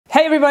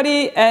Hey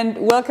everybody, and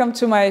welcome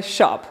to my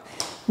shop.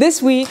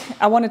 This week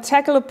I want to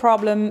tackle a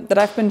problem that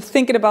I've been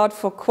thinking about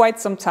for quite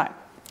some time.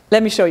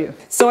 Let me show you.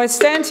 So I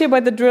stand here by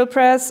the drill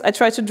press, I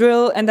try to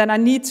drill, and then I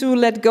need to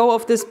let go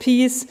of this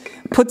piece,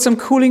 put some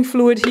cooling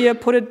fluid here,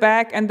 put it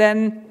back, and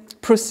then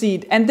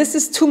proceed. And this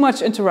is too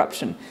much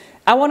interruption.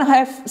 I want to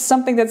have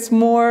something that's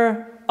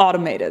more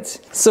automated.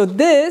 So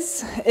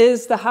this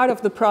is the heart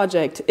of the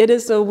project. It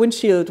is a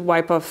windshield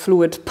wiper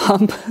fluid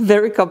pump.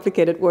 Very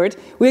complicated word.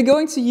 We're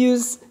going to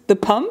use the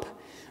pump,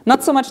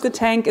 not so much the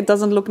tank. It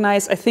doesn't look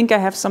nice. I think I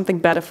have something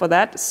better for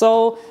that.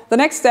 So the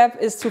next step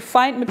is to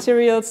find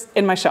materials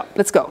in my shop.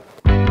 Let's go.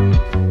 Yeah.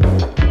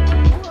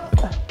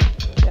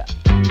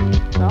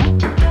 No?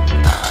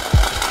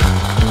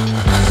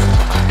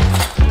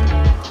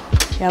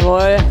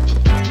 Jawohl.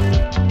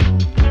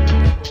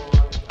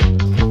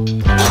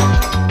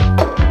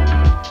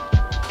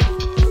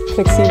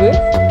 Flexibel.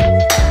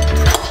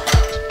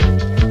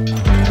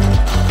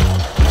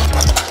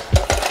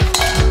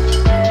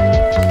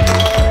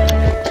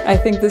 I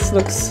think this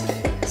looks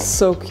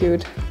so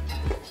cute.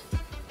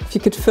 If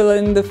you could fill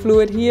in the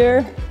fluid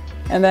here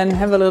and then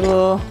have a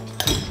little...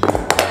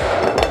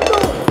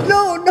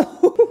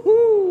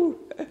 No!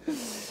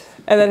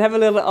 And then have a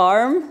little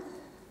arm,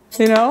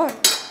 you know?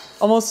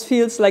 Almost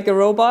feels like a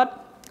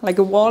robot, like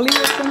a Wall-E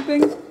or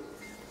something.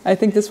 I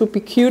think this would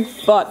be cute,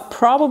 but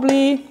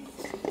probably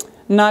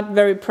not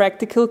very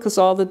practical because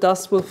all the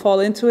dust will fall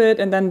into it,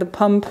 and then the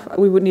pump,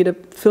 we would need a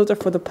filter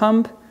for the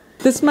pump.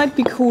 This might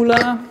be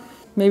cooler.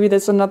 Maybe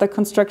there's another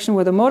construction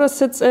where the motor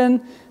sits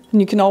in, and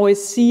you can always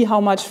see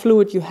how much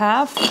fluid you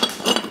have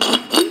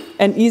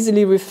and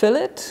easily refill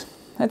it.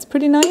 That's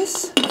pretty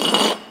nice.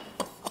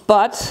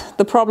 But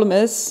the problem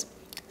is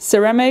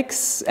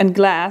ceramics and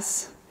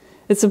glass,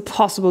 it's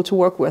impossible to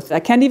work with.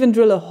 I can't even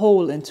drill a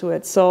hole into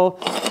it, so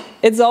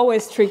it's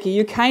always tricky.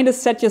 You kind of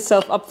set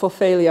yourself up for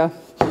failure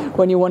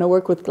when you want to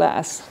work with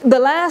glass. The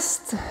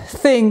last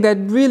thing that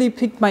really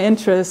piqued my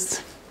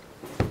interest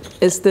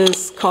is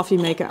this coffee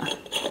maker.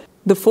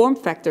 The form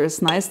factor is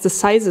nice, the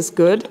size is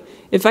good.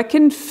 If I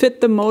can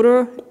fit the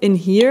motor in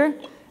here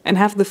and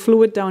have the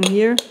fluid down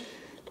here,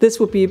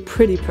 this would be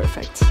pretty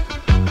perfect.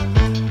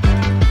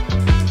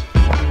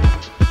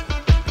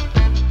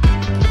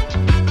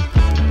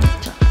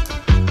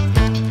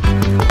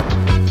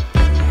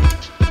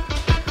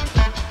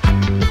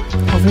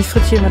 Hoffentlich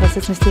frittieren wir das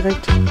jetzt nicht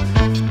direkt.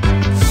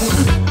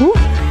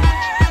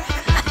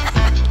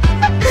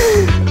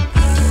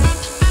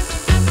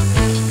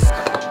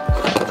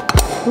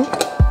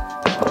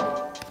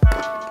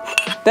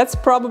 That's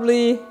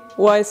probably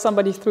why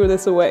somebody threw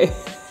this away.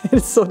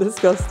 It's so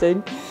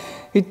disgusting.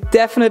 You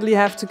definitely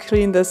have to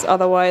clean this,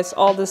 otherwise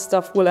all this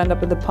stuff will end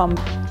up in the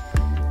pump.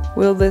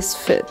 Will this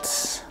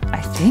fit?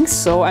 I think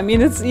so. I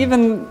mean, it's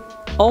even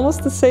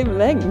almost the same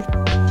length.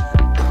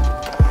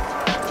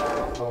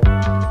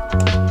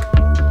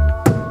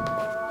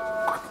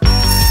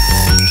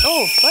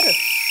 Oh, warte.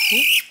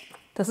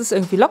 Das ist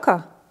irgendwie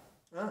locker.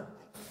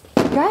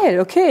 Geil,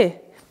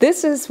 okay.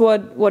 This is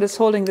what is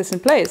holding this in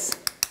place.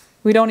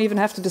 We don't even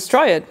have to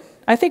destroy it.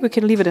 I think we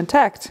can leave it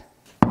intact.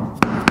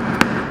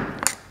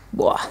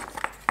 Boah.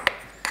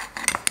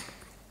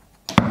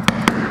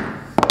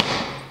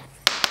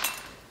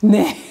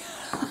 Nee.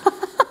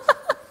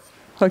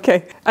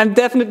 Okay, I'm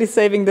definitely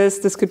saving this.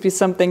 This could be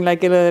something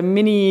like a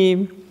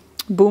mini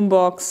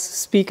boombox,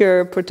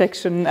 speaker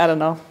protection, I don't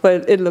know,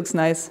 but it looks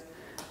nice.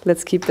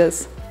 Let's keep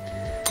this.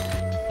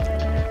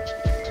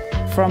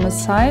 From a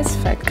size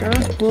factor,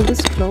 will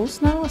this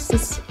close now? Is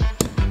this...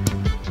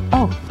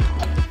 Oh.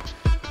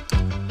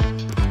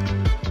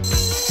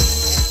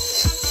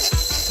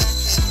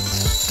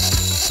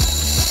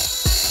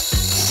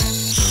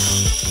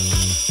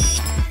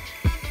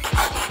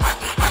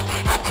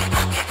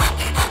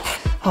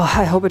 Oh,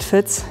 I hope it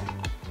fits.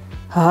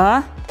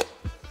 Huh?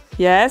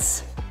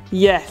 Yes?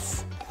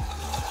 Yes.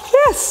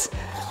 Yes!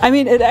 I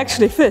mean, it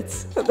actually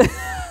fits.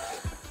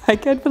 I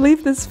can't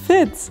believe this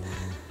fits.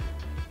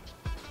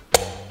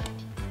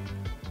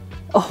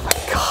 Oh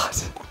my God.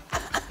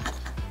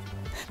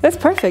 That's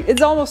perfect.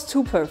 It's almost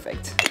too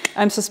perfect.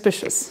 I'm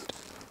suspicious.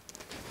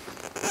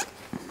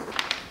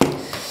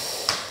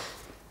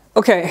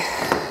 Okay.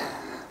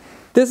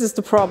 This is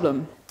the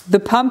problem. The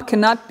pump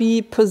cannot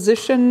be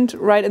positioned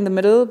right in the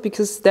middle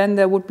because then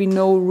there would be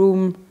no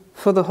room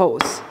for the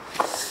hose.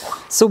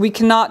 So we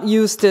cannot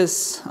use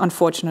this,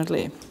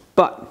 unfortunately,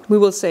 but we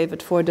will save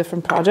it for a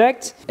different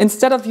project.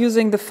 Instead of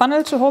using the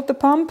funnel to hold the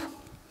pump,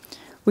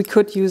 we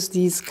could use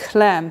these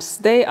clamps.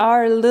 They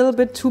are a little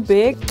bit too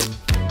big.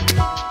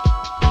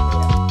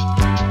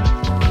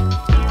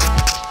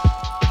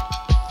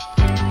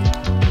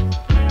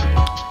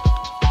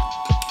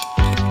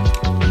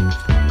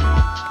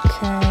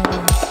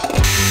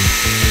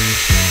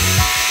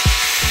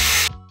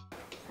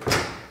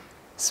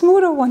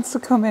 Smoother wants to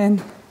come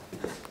in.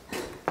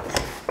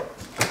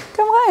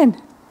 Come on.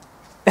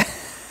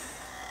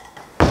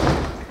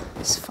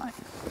 It's fine.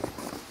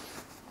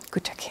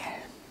 Guter Kerl.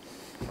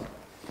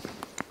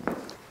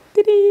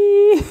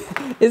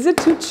 Is it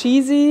too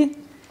cheesy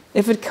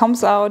If it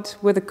comes out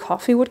where the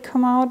coffee would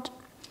come out,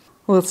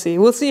 we'll see.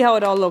 We'll see how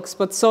it all looks,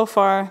 but so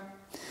far,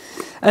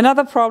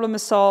 another problem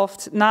is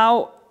solved.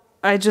 Now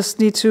I just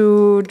need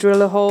to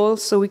drill a hole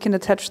so we can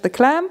attach the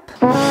clamp.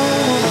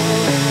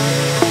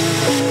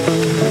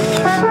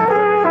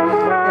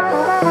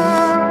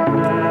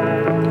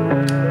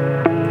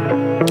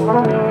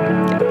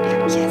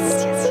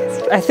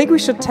 Yes. I think we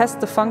should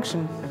test the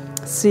function.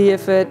 See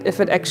if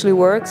it actually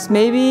works.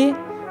 Maybe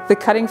the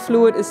cutting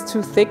fluid is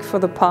too thick for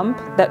the pump.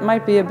 That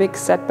might be a big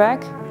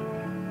setback.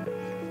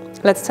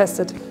 Let's test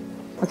it.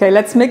 Okay,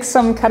 let's mix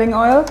some cutting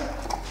oil.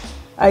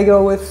 I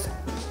go with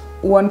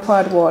 1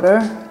 part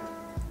water,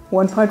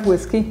 1 part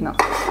whiskey, no,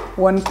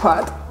 1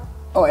 part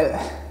oil.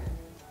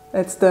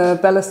 It's the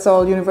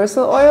Ballastol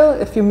Universal Oil.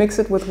 If you mix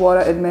it with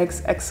water, it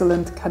makes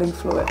excellent cutting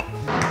fluid.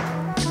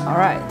 All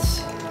right.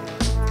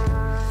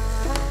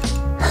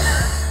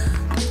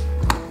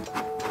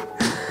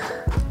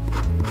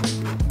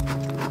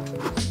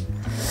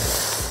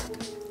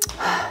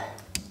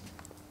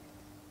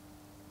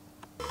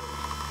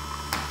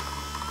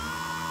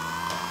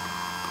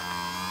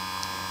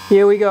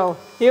 Here we go.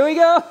 Here we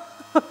go.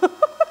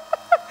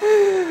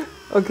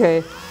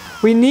 Okay,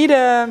 we need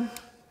a...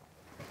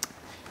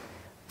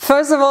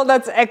 First of all,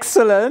 that's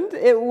excellent.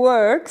 It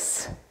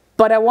works.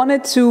 But I want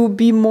it to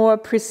be more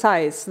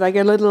precise, like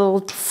a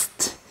little...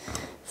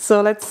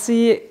 So let's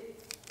see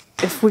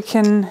if we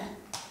can...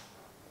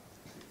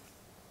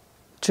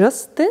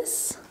 Just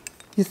this?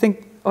 You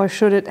think, or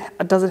should it,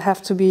 does it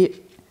have to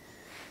be...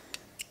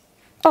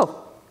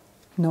 Oh,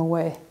 no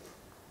way.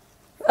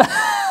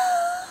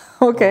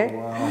 Okay, oh,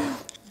 wow.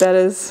 That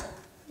is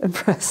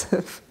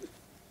impressive.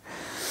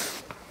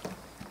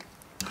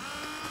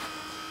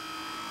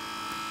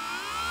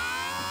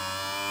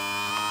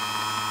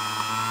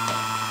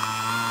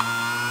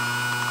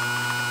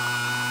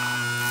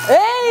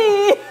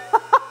 Hey!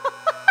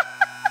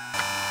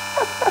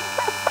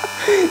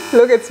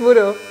 Look at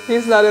Smudo,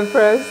 he's not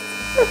impressed.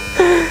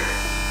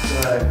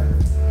 Right.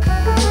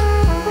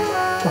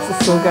 Das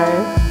ist so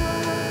geil.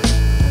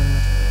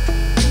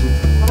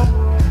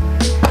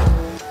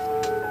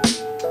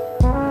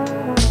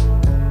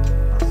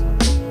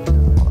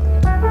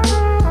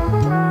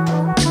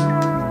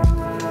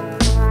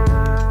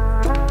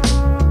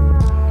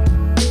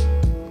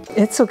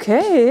 It's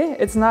okay.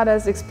 It's not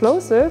as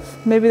explosive.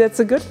 Maybe that's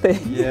a good thing.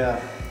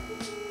 Yeah.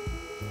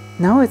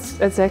 No,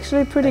 it's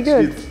actually pretty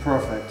good. It's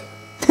perfect.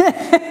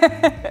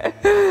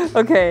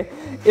 Okay.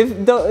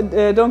 If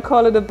don't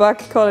call it a bug,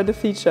 call it a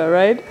feature,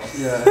 right?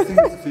 Yeah, I think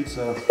it's a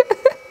feature.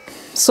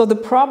 So the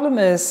problem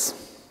is,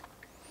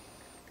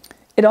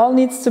 it all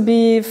needs to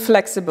be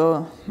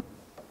flexible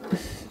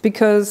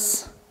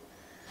because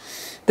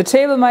the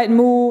table might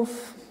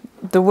move,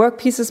 the work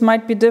pieces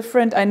might be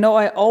different. I know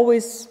I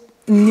always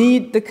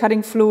need the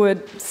cutting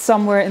fluid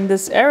somewhere in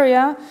this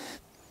area.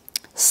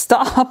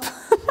 Stop.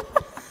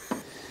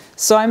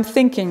 So I'm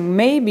thinking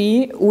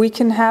maybe we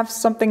can have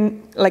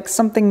something like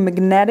something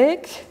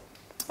magnetic.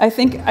 I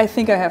think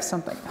I have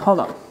something.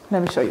 Hold on,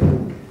 let me show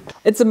you.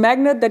 It's a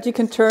magnet that you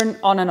can turn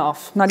on and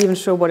off. Not even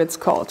sure what it's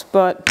called,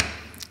 but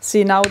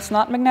see, now it's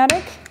not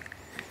magnetic.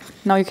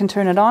 Now you can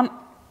turn it on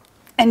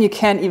and you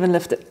can't even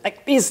lift it.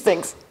 Like these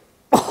things.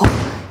 Oh,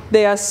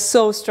 they are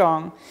so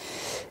strong.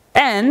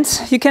 And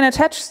you can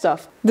attach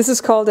stuff. This is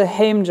called a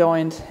Heim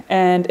joint,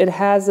 and it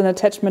has an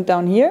attachment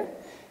down here.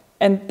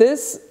 And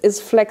this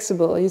is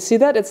flexible. You see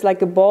that? It's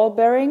like a ball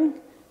bearing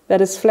that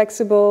is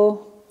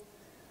flexible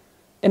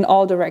in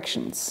all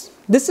directions.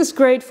 This is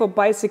great for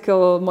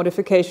bicycle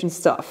modification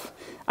stuff.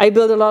 I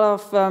build a lot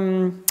of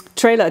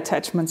trailer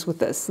attachments with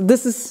this.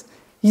 This is,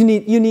 you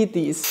need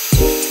these.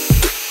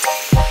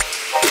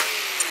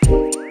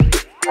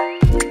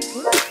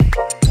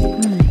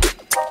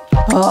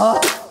 Oh,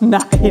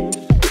 nein.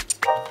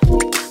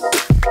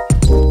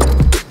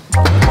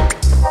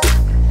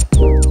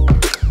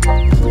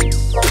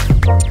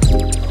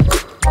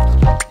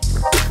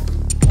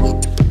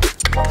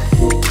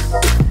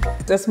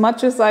 As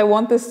much as I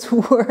want this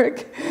to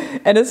work,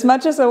 and as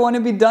much as I want to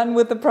be done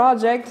with the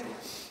project,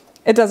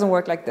 it doesn't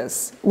work like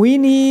this. We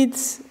need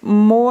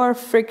more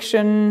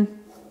friction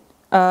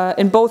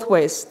in both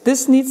ways.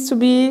 This needs to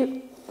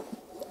be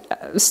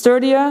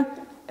sturdier,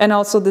 and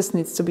also this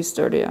needs to be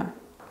sturdier.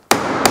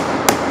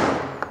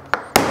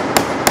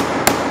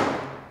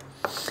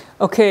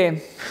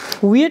 Okay,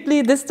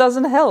 weirdly this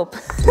doesn't help.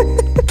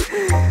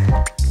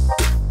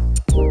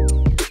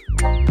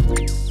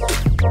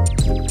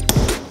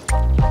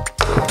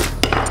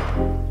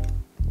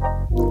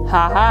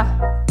 Haha,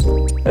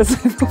 das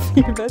ist einfach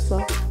viel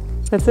besser.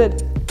 That's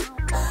it.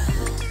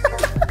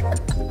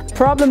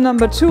 Problem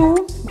number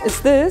 2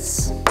 is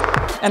this.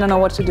 I don't know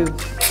what to do.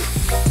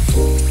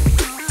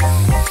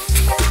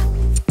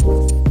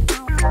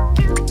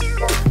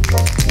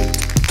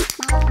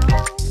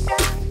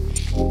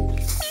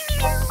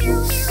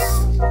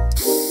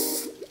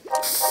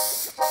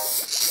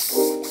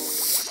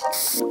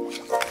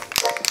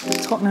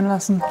 Trocknen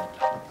lassen.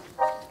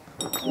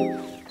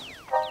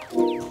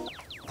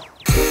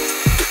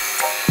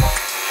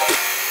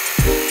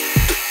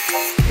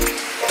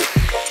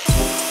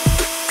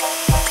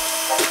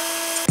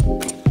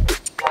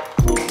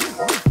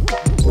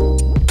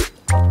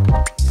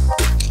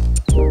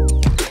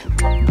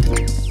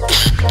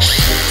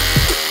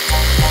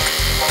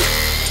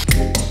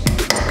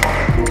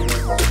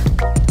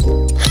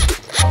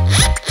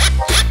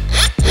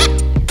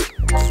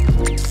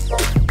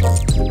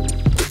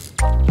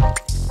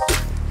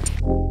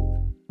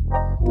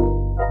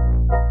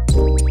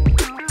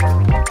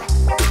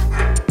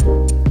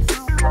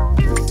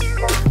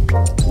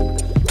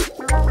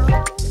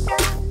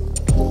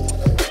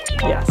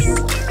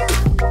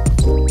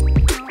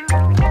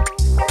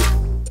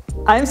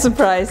 I'm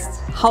surprised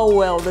how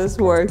well this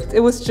worked. It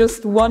was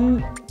just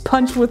one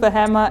punch with a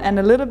hammer and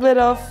a little bit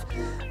of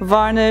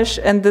varnish,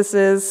 and this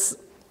is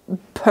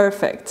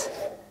perfect.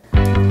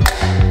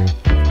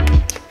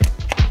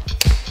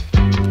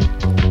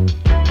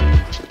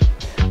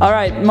 All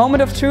right,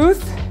 moment of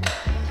truth.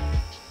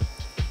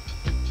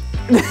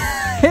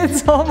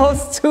 It's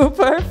almost too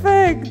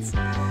perfect.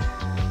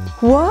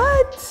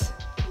 What?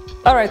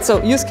 All right,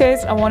 so use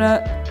case, I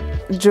wanna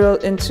drill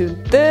into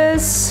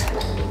this.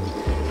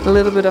 A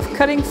little bit of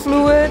cutting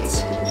fluid.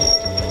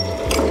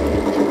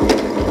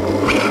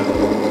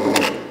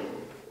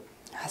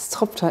 Es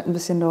tropft halt ein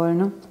bisschen doll,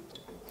 ne?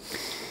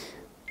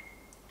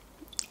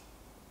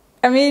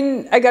 I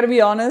mean, I gotta be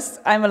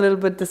honest, I'm a little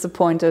bit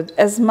disappointed.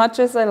 As much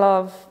as I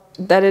love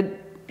that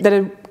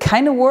it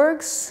kind of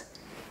works,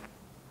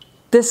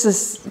 this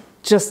is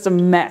just a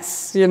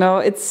mess, you know?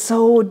 It's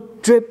so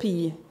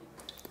drippy.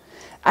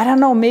 I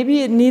don't know,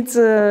 maybe it needs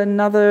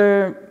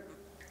another,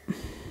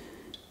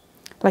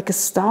 like a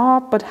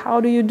stop, but how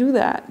do you do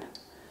that?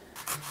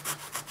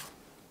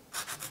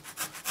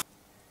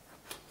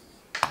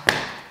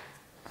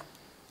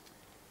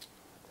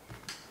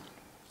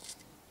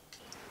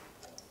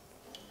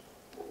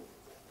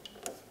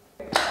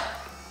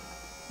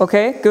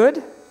 Okay,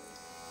 good.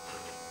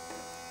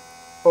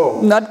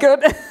 Oh. Not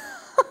good.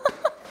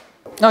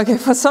 Okay,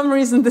 for some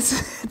reason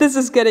this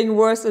is getting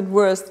worse and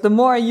worse. The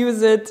more I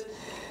use it,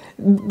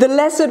 the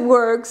less it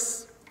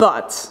works,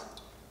 but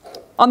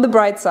on the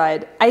bright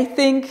side, I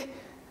think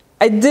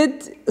I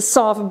did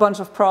solve a bunch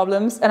of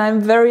problems and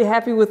I'm very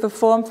happy with the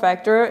form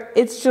factor.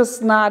 It's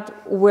just not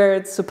where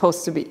it's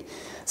supposed to be.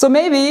 So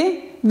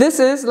maybe this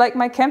is like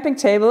my camping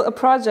table, a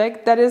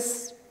project that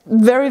is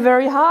very,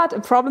 very hard, a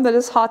problem that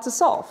is hard to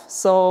solve.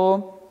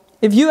 So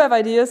if you have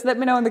ideas, let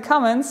me know in the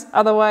comments.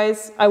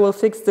 Otherwise, I will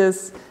fix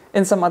this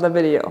in some other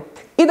video.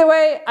 Either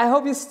way, I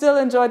hope you still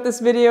enjoyed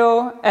this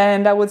video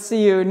and I will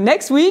see you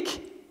next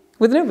week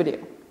with a new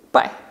video.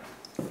 Bye.